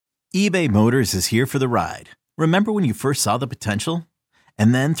eBay Motors is here for the ride. Remember when you first saw the potential?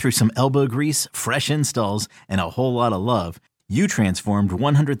 And then through some elbow grease, fresh installs, and a whole lot of love, you transformed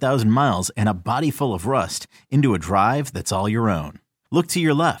 100,000 miles and a body full of rust into a drive that's all your own. Look to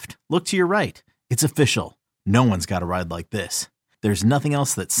your left. Look to your right. It's official. No one's got a ride like this. There's nothing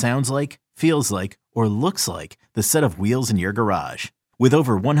else that sounds like, feels like, or looks like the set of wheels in your garage. With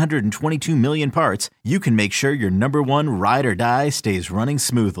over 122 million parts, you can make sure your number one ride or die stays running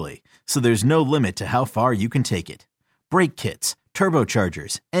smoothly. So there's no limit to how far you can take it. Brake kits,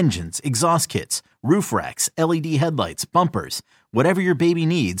 turbochargers, engines, exhaust kits, roof racks, LED headlights, bumpers, whatever your baby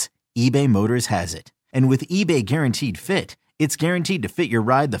needs, eBay Motors has it. And with eBay Guaranteed Fit, it's guaranteed to fit your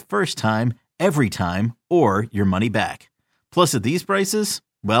ride the first time, every time, or your money back. Plus at these prices,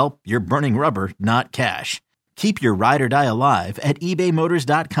 well, you're burning rubber, not cash. Keep your ride or die alive at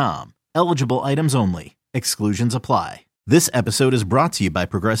ebaymotors.com. Eligible items only. Exclusions apply. This episode is brought to you by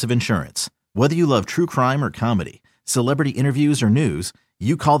Progressive Insurance. Whether you love true crime or comedy, celebrity interviews or news,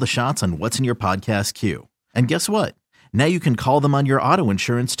 you call the shots on what's in your podcast queue. And guess what? Now you can call them on your auto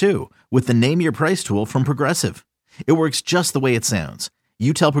insurance too with the Name Your Price tool from Progressive. It works just the way it sounds.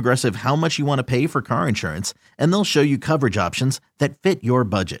 You tell Progressive how much you want to pay for car insurance, and they'll show you coverage options that fit your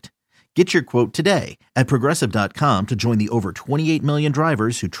budget. Get your quote today at Progressive.com to join the over 28 million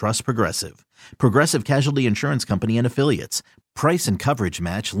drivers who trust Progressive. Progressive Casualty Insurance Company and Affiliates. Price and coverage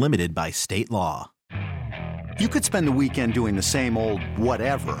match limited by state law. You could spend the weekend doing the same old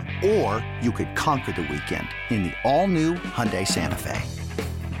whatever, or you could conquer the weekend in the all-new Hyundai Santa Fe.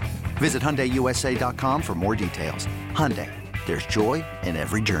 Visit HyundaiUSA.com for more details. Hyundai, there's joy in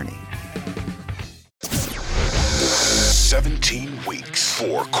every journey. 17 weeks,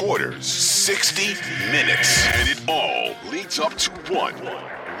 4 quarters, 60 minutes, and it all leads up to one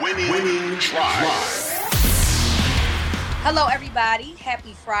winning drive. Hello, everybody.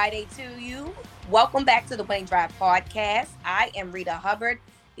 Happy Friday to you. Welcome back to the Winning Drive podcast. I am Rita Hubbard,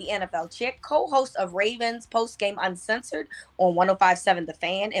 the NFL chick, co-host of Ravens Postgame Uncensored on 105.7 The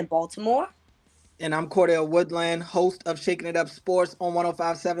Fan in Baltimore. And I'm Cordell Woodland, host of Shaking It Up Sports on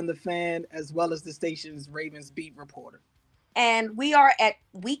 105.7 The Fan, as well as the station's Ravens beat reporter. And we are at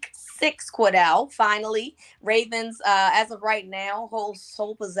week 6, Cordell. Finally, Ravens, as of right now, hold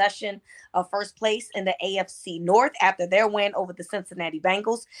sole possession of first place in the AFC North after their win over the Cincinnati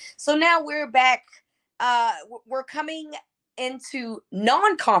Bengals. So now we're back. We're coming into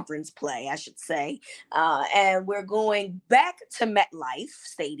non-conference play, I should say. And we're going back to MetLife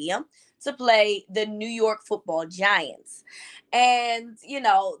Stadium to play the New York Football Giants. And, you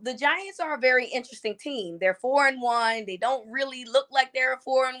know, the Giants are a very interesting team. They're 4-1. They don't really look like they're a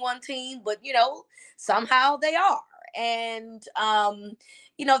 4-1 team, but, you know, somehow they are. And,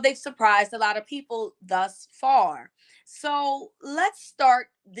 you know, they've surprised a lot of people thus far. So let's start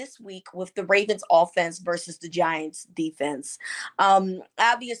this week with the Ravens offense versus the Giants defense.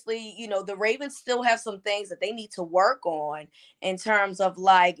 Obviously, you know, the Ravens still have some things that they need to work on in terms of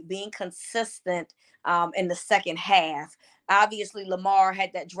like being consistent in the second half. Obviously, Lamar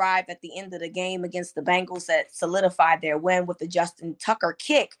had that drive at the end of the game against the Bengals that solidified their win with the Justin Tucker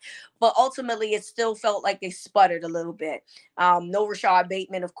kick. But ultimately, it still felt like they sputtered a little bit. No Rashad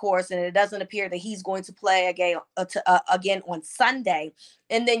Bateman, of course, and it doesn't appear that he's going to play again on Sunday.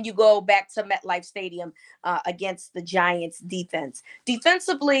 And then you go back to MetLife Stadium against the Giants defense.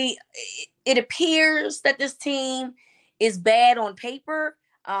 Defensively, it appears that this team is bad on paper.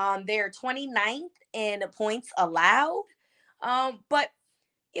 They're 29th in points allowed. But,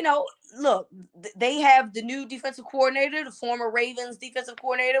 you know, look, they have the new defensive coordinator, the former Ravens defensive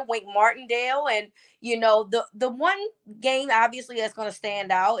coordinator, Wink Martindale. And, you know, the one game, obviously, that's going to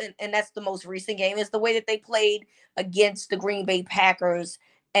stand out, and that's the most recent game, is the way that they played against the Green Bay Packers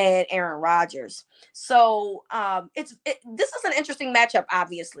and Aaron Rodgers. So this is an interesting matchup,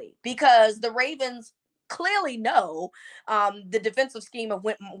 obviously, because the Ravens clearly know the defensive scheme of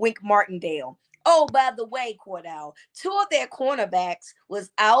Wink Martindale. Oh, by the way, Cordell, 2 of their cornerbacks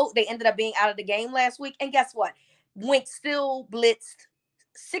was out. They ended up being out of the game last week. And guess what? Wink still blitzed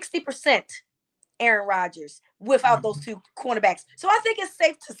 60% Aaron Rodgers without those 2 cornerbacks. So I think it's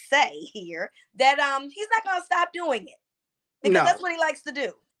safe to say here that he's not going to stop doing it because that's what he likes to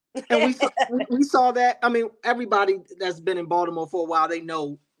do. And we saw that. I mean, everybody that's been in Baltimore for a while, they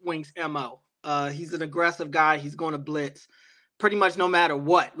know Wink's MO. He's an aggressive guy. He's going to blitz pretty much no matter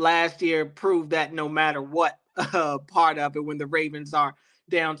what. Last year proved that no matter what part of it when the Ravens are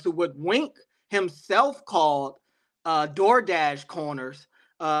down to what Wink himself called DoorDash corners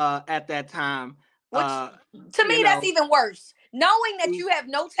at that time. Which, to me, that's even worse. Knowing that you have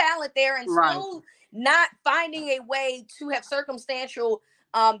no talent there and still not finding a way to have circumstantial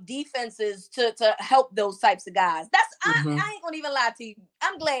defenses to help those types of guys. I ain't gonna even lie to you.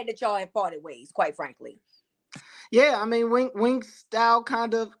 I'm glad that y'all have parted ways, quite frankly. Yeah, I mean, Wink's style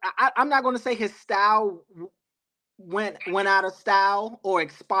kind of. I'm not going to say his style went out of style or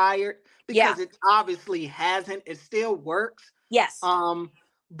expired, because it obviously hasn't. It still works. Yes.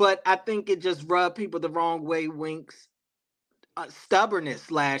 But I think it just rubbed people the wrong way. Wink's stubbornness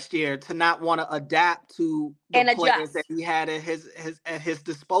last year to not want to adapt to the players that he had at his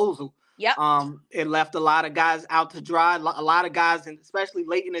disposal. Yep. It left a lot of guys out to dry. A lot of guys, and especially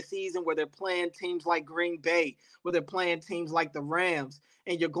late in the season, where they're playing teams like Green Bay, where they're playing teams like the Rams,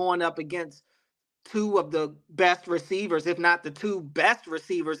 and you're going up against two of the best receivers, if not the two best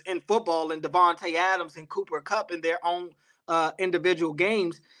receivers in football, in Devontae Adams and Cooper Kupp, in their own individual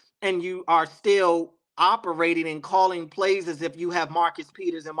games, and you are still operating and calling plays as if you have Marcus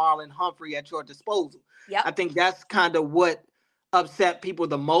Peters and Marlon Humphrey at your disposal. Yep. I think that's kind of what upset people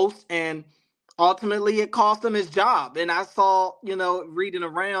the most, and ultimately it cost him his job. And I saw, reading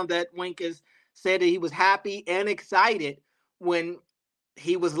around that Wink has said that he was happy and excited when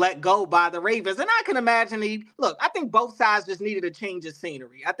he was let go by the Ravens. And I can imagine I think both sides just needed a change of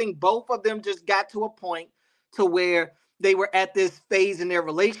scenery. I think both of them just got to a point to where they were at this phase in their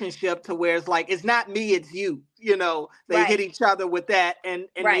relationship to where it's like, it's not me, it's you. They hit each other with that, and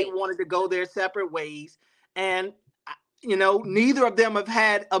they wanted to go their separate ways. And neither of them have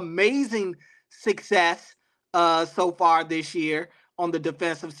had amazing success so far this year on the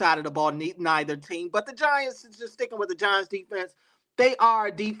defensive side of the ball, neither team. But the Giants, just sticking with the Giants defense, they are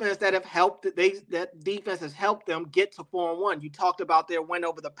a defense that have helped. That defense has helped them get to 4-1. You talked about their win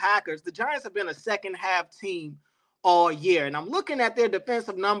over the Packers. The Giants have been a second half team all year. And I'm looking at their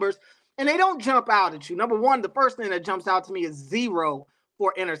defensive numbers, and they don't jump out at you. Number one, the first thing that jumps out to me is 0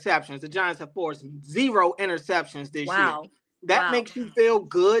 for interceptions. The Giants have forced 0 interceptions this year. That makes you feel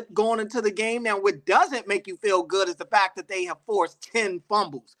good going into the game. Now, what doesn't make you feel good is the fact that they have forced 10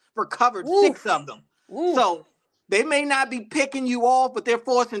 fumbles, recovered 6 of them. So they may not be picking you off, but they're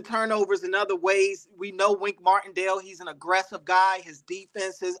forcing turnovers in other ways. We know Wink Martindale, he's an aggressive guy. His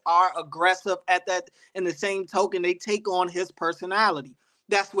defenses are aggressive at that. In the same token, they take on his personality.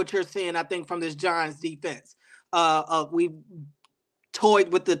 That's what you're seeing, I think, from this Giants defense. We've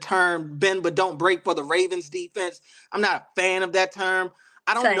toyed with the term bend but don't break for the Ravens defense. I'm not a fan of that term.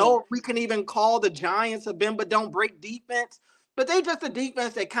 I don't know if we can even call the Giants a bend but don't break defense, but they just a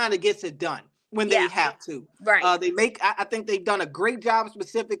defense that kind of gets it done when they have to. Right. I think they've done a great job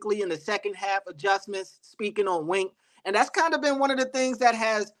specifically in the second half adjustments, speaking on Wink. And that's kind of been one of the things that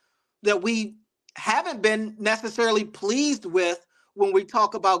we haven't been necessarily pleased with when we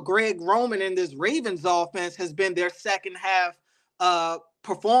talk about Greg Roman and this Ravens offense, has been their second half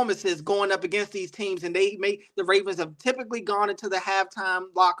performances going up against these teams. And the Ravens have typically gone into the halftime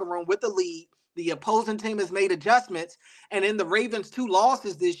locker room with the lead. The opposing team has made adjustments. And in the Ravens' 2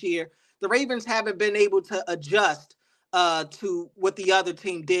 losses this year, the Ravens haven't been able to adjust to what the other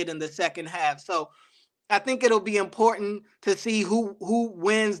team did in the second half. So I think it'll be important to see who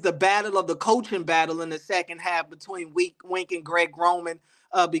wins the battle of the coaching battle in the second half between Wink and Greg Roman,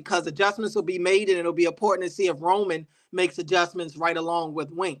 because adjustments will be made, and it'll be important to see if Roman makes adjustments right along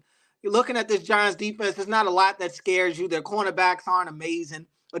with Wink. You're looking at this Giants defense, there's not a lot that scares you. Their cornerbacks aren't amazing.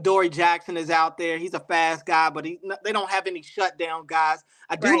 Adoree Jackson is out there. He's a fast guy, but they don't have any shutdown guys.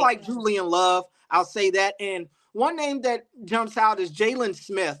 I do like Julian Love. I'll say that. And one name that jumps out is Jalen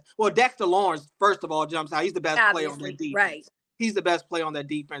Smith. Well, Dexter Lawrence, first of all, jumps out. He's the best player on that defense. Right. He's the best player on that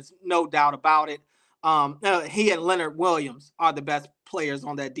defense, no doubt about it. He and Leonard Williams are the best players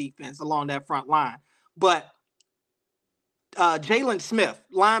on that defense along that front line. But Jalen Smith,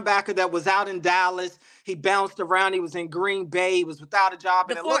 linebacker that was out in Dallas, he bounced around. He was in Green Bay. He was without a job.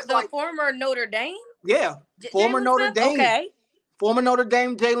 And the former Notre Dame? Yeah, former Notre Dame. Okay. Former Notre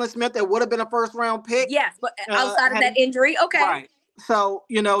Dame Jalen Smith that would have been a first-round pick. Yes, but outside of that injury, okay. Right. So,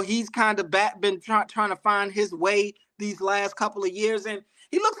 he's kind of been trying to find his way these last couple of years. And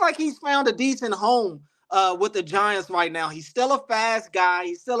he looks like he's found a decent home with the Giants right now. He's still a fast guy.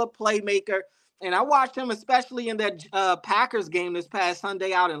 He's still a playmaker. And I watched him, especially in that Packers game this past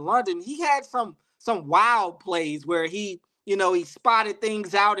Sunday out in London. He had some wild plays where he spotted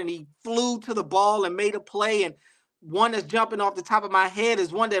things out and he flew to the ball and made a play. And one that's jumping off the top of my head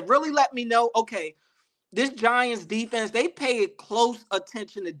is one that really let me know, okay, this Giants defense, they pay close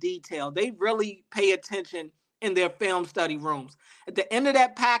attention to detail. They really pay attention in their film study rooms. At the end of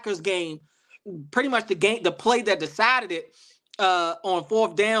that Packers game, pretty much the play that decided it, on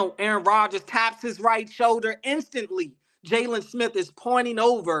 4th down, Aaron Rodgers taps his right shoulder. Instantly, Jalen Smith is pointing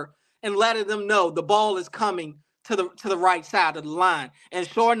over and letting them know the ball is coming to the right side of the line. And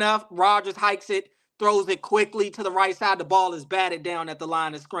sure enough, Rodgers hikes it, throws it quickly to the right side. The ball is batted down at the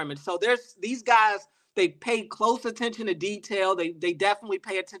line of scrimmage. So there's these guys, they pay close attention to detail. They definitely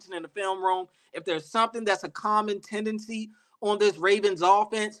pay attention in the film room. If there's something that's a common tendency on this Ravens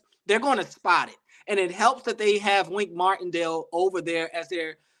offense, they're going to spot it. And it helps that they have Wink Martindale over there as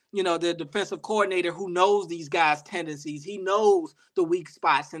their defensive coordinator who knows these guys' tendencies. He knows the weak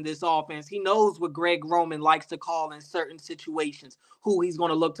spots in this offense. He knows what Greg Roman likes to call in certain situations, who he's going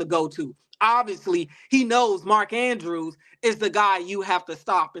to look to go to. Obviously, he knows Mark Andrews is the guy you have to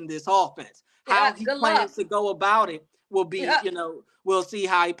stop in this offense. How he plans to go about it will be, we'll see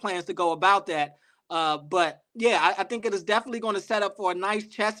how he plans to go about that. But yeah, I think it is definitely going to set up for a nice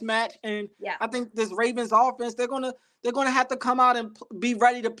chess match. And I think this Ravens offense, they're going to have to come out and be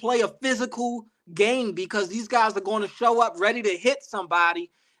ready to play a physical game, because these guys are going to show up ready to hit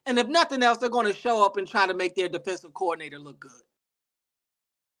somebody. And if nothing else, they're going to show up and try to make their defensive coordinator look good.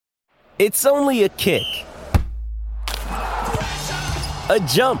 It's only a kick, a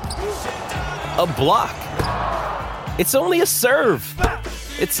jump, a block. It's only a serve.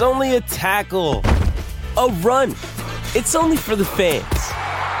 It's only a tackle, a run. It's only for the fans.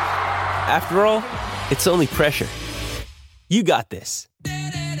 After all, it's only pressure. You got this.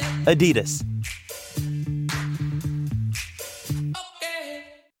 Adidas.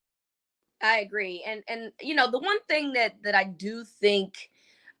 I agree. And the one thing that I do think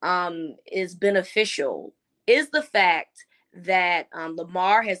is beneficial is the fact that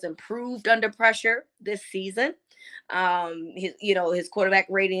Lamar has improved under pressure this season. His quarterback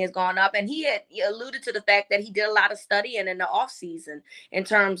rating has gone up, and he alluded to the fact that he did a lot of studying in the off season in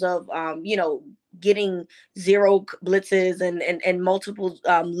terms of, getting zero blitzes and multiple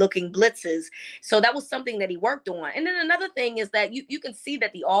looking blitzes. So that was something that he worked on. And then another thing is that you can see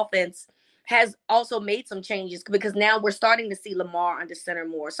that the offense has also made some changes, because now we're starting to see Lamar under center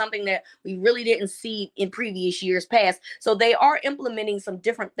more, something that we really didn't see in previous years past. So they are implementing some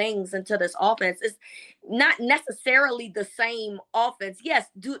different things into this offense. It's not necessarily the same offense. Yes,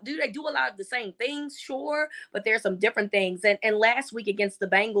 do they do a lot of the same things? Sure, but there's some different things. And last week against the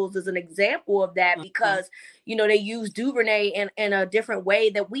Bengals is an example of that, because they used Duvernay in a different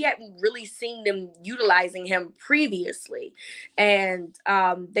way that we hadn't really seen them utilizing him previously. And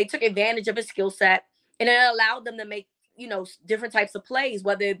they took advantage of his skill set, and it allowed them to make, different types of plays,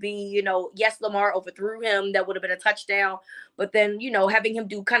 whether it be, yes, Lamar overthrew him. That would have been a touchdown. But then, having him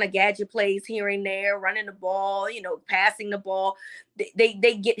do kind of gadget plays here and there, running the ball, passing the ball,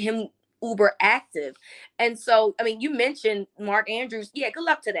 they get him uber active. And so, I mean, you mentioned Mark Andrews. Yeah, good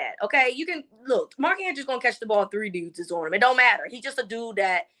luck to that. Okay. You can look, Mark Andrews going to catch the ball. 3 dudes is on him. It don't matter. He's just a dude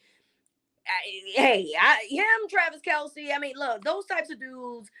that, Travis Kelce. I mean, look, those types of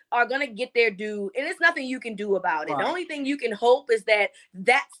dudes are going to get their due, and it's nothing you can do about it. Right. The only thing you can hope is that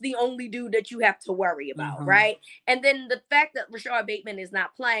that's the only dude that you have to worry about, right? And then the fact that Rashard Bateman is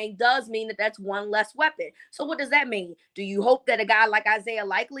not playing does mean that that's one less weapon. So what does that mean? Do you hope that a guy like Isaiah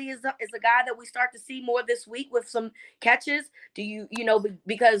Likely is a guy that we start to see more this week with some catches? Do you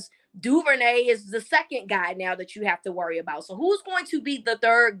because Duvernay is the second guy now that you have to worry about. So who's going to be the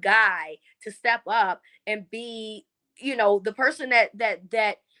third guy to step up and be, the person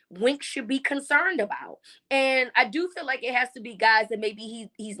that Wink should be concerned about? And I do feel like it has to be guys that maybe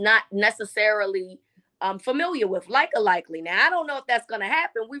he's not necessarily familiar with, like a Likely. Now, I don't know if that's going to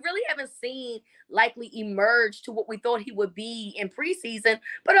happen. We really haven't seen Likely emerge to what we thought he would be in preseason.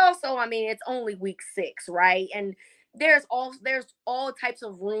 But also, I mean, it's only week 6, right? And there's all types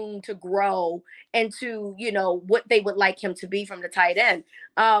of room to grow into, what they would like him to be from the tight end.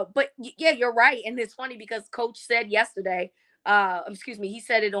 But yeah, you're right. And it's funny because Coach said yesterday, he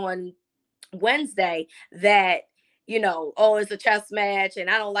said it on Wednesday that, it's a chess match and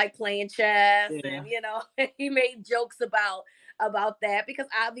I don't like playing chess. Yeah. And, he made jokes about that, because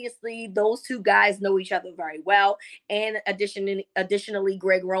obviously those two guys know each other very well. And additionally,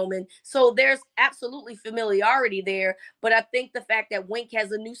 Greg Roman. So there's absolutely familiarity there. But I think the fact that Wink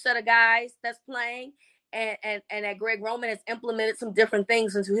has a new set of guys that's playing, and that Greg Roman has implemented some different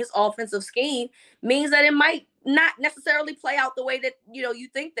things into his offensive scheme means that it might not necessarily play out the way that, you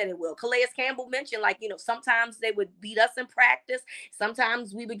think that it will. Calais Campbell mentioned, sometimes they would beat us in practice.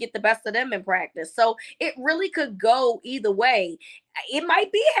 Sometimes we would get the best of them in practice. So it really could go either way. It might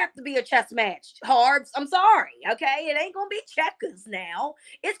have to be a chess match. Harbs, I'm sorry. Okay. It ain't going to be checkers now.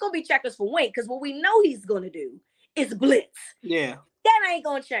 It's going to be checkers for Wink, because what we know he's going to do is blitz. Yeah. That ain't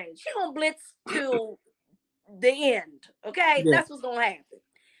going to change. He's going to blitz till the end. Okay. Yeah. That's what's going to happen.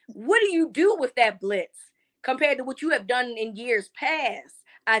 What do you do with that blitz compared to what you have done in years past?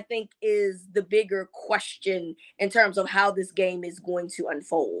 I think, is the bigger question in terms of how this game is going to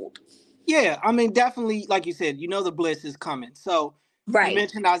unfold. Yeah, I mean, definitely, like you said, the blitz is coming. So you Right.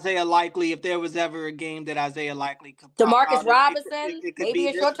 mentioned Isaiah Likely. If there was ever a game that Isaiah Likely could pop Demarcus out, Robinson, it could maybe be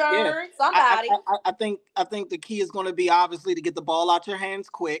it's this. your Yeah, turn. Somebody. I think the key is going to be obviously to get the ball out your hands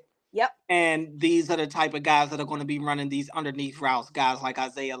quick. Yep. And these are the type of guys that are going to be running these underneath routes. Guys like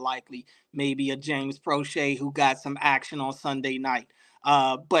Isaiah Likely, maybe a James Prochet who got some action on Sunday night.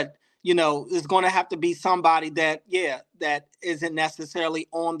 But there's going to have to be somebody that isn't necessarily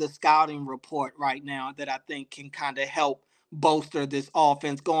on the scouting report right now that I think can kind of help bolster this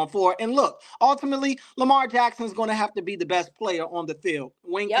offense going forward. And look, ultimately, Lamar Jackson is going to have to be the best player on the field.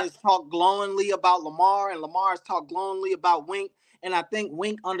 Wink has talked glowingly about Lamar, and Lamar has talked glowingly about Wink. And I think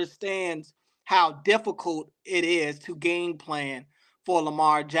Wink understands how difficult it is to game plan for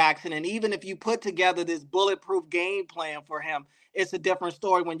Lamar Jackson. And even if you put together this bulletproof game plan for him, it's a different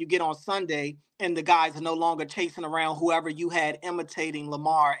story when you get on Sunday and the guys are no longer chasing around whoever you had imitating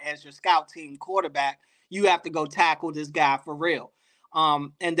Lamar as your scout team quarterback. You have to go tackle this guy for real.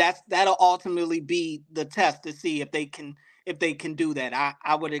 And that'll ultimately be the test to see if they can do that.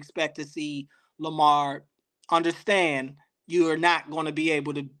 I would expect to see Lamar understand you are not going to be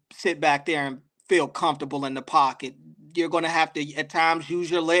able to sit back there and feel comfortable in the pocket. You're going to have to at times use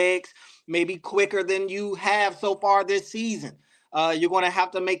your legs, maybe quicker than you have so far this season. You're going to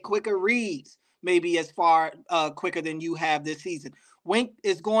have to make quicker reads, maybe as far quicker than you have this season. Wink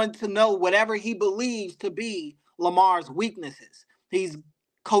is going to know whatever he believes to be Lamar's weaknesses. He's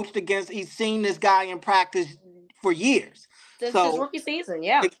he's seen this guy in practice for years. Since his rookie season,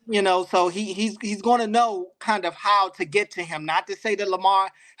 yeah. So he's going to know kind of how to get to him. Not to say that Lamar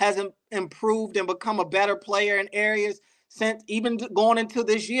hasn't improved and become a better player in areas since even going into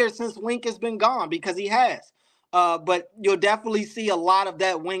this year since Wink has been gone, because he has. But you'll definitely see a lot of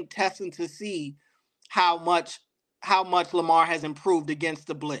that Wink testing to see how much Lamar has improved against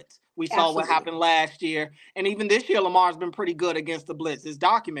the blitz. We saw what happened last year, and even this year Lamar's been pretty good against the blitz. It's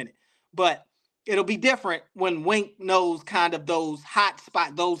documented, but it'll be different when Wink knows kind of those hot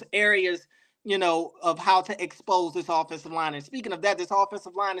spots, those areas, of how to expose this offensive line. And speaking of that, this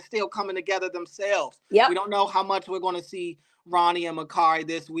offensive line is still coming together themselves. Yep. We don't know how much we're going to see Ronnie and Mekari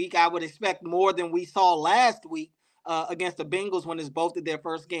this week. I would expect more than we saw last week against the Bengals when it's both of their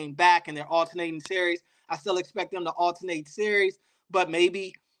first game back and they're alternating series. I still expect them to alternate series, but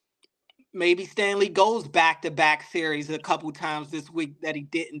maybe Stanley goes back-to-back series a couple times this week that he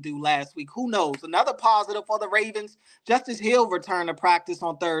didn't do last week. Who knows? Another positive for the Ravens, Justice Hill returned to practice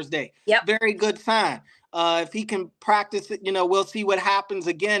on Thursday. Yep. Very good sign. If he can practice it, we'll see what happens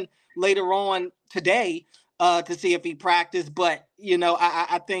again later on today to see if he practiced. But,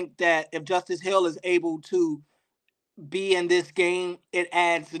 I think that if Justice Hill is able to be in this game, it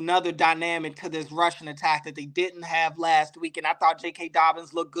adds another dynamic to this rushing attack that they didn't have last week. And I thought J.K.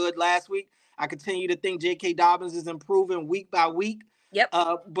 Dobbins looked good last week. I continue to think J.K. Dobbins is improving week by week. Yep.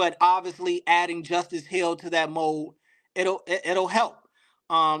 But obviously adding Justice Hill to that mold, it'll help.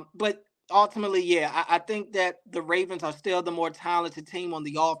 But ultimately, I think that the Ravens are still the more talented team on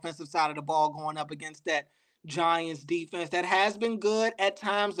the offensive side of the ball going up against that Giants defense that has been good at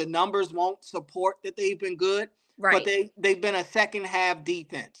times. The numbers won't support that they've been good. Right. But they've been a second half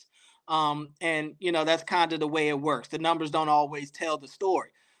defense. And that's kind of the way it works. The numbers don't always tell the story.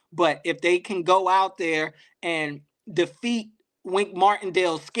 But if they can go out there and defeat Wink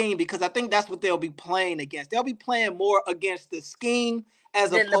Martindale's scheme, because I think that's what they'll be playing against. They'll be playing more against the scheme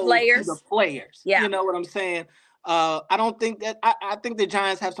as opposed to the players. Yeah. You know what I'm saying? I don't think that I think the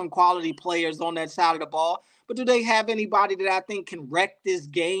Giants have some quality players on that side of the ball. But do they have anybody that I think can wreck this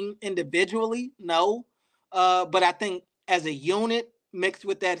game individually? No. But I think as a unit mixed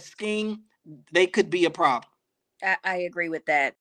with that scheme, they could be a problem. I agree with that.